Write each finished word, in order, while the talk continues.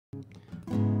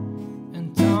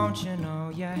And don't you know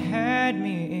you had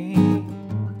me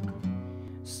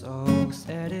so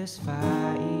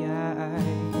satisfied?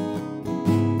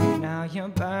 Now you're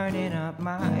burning up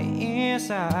my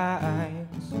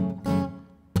insides.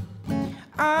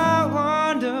 I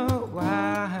wonder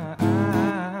why.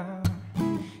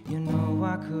 You know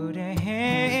I couldn't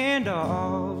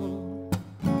handle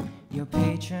your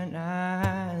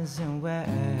patronizing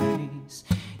ways.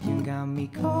 You got me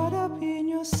caught up in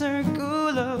your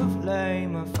circle of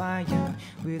flame, a fire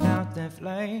without that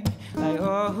flame. Like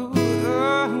oh,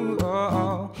 oh,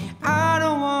 oh, I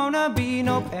don't wanna be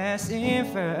no passing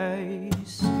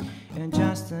face, and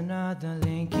just another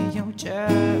link in your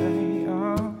chain.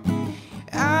 Oh,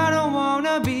 I don't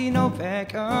wanna be no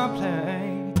backup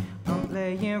play. I'm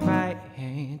playing right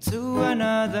into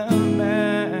another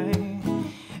man.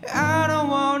 I don't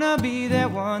wanna be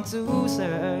that one to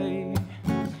say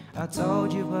I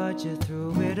told you, but you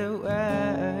threw it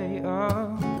away.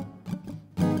 Oh,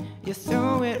 you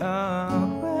threw it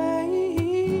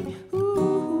away.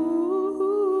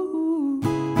 Ooh,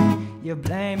 you're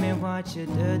blaming what you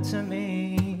did to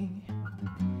me.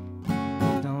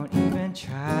 Don't even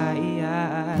try.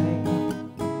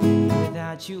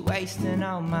 Without you wasting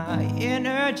all my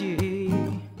energy,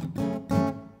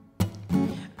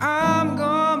 I'm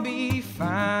gonna be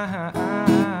fine.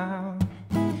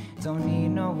 Don't need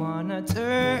no one to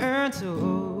turn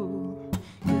to,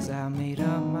 'cause I made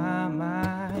up my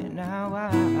mind. Now I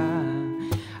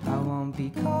won't be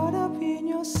caught up in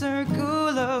your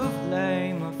circle of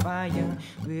flame, a fire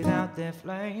without that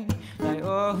flame. Like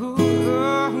oh, oh,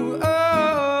 oh,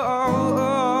 oh,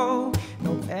 oh.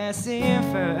 No passing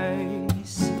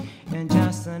face, and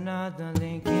just another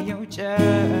link in your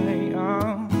chain.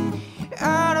 Oh,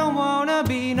 I don't wanna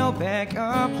be no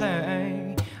backup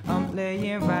play. I'm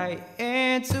playing right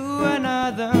into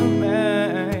another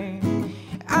man.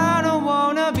 I don't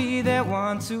wanna be that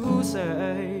one to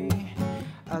say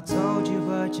I told you,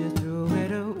 but you threw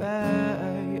it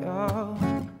away. Oh,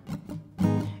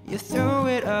 you threw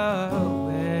it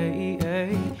away.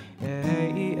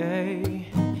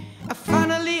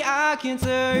 Finally I can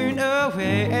turn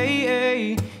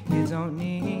away. You don't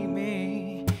need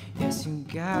me. Yes, you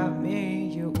got me.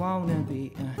 You wanna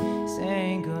be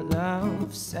single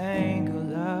love, single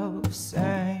love,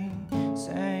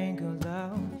 single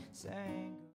love, single.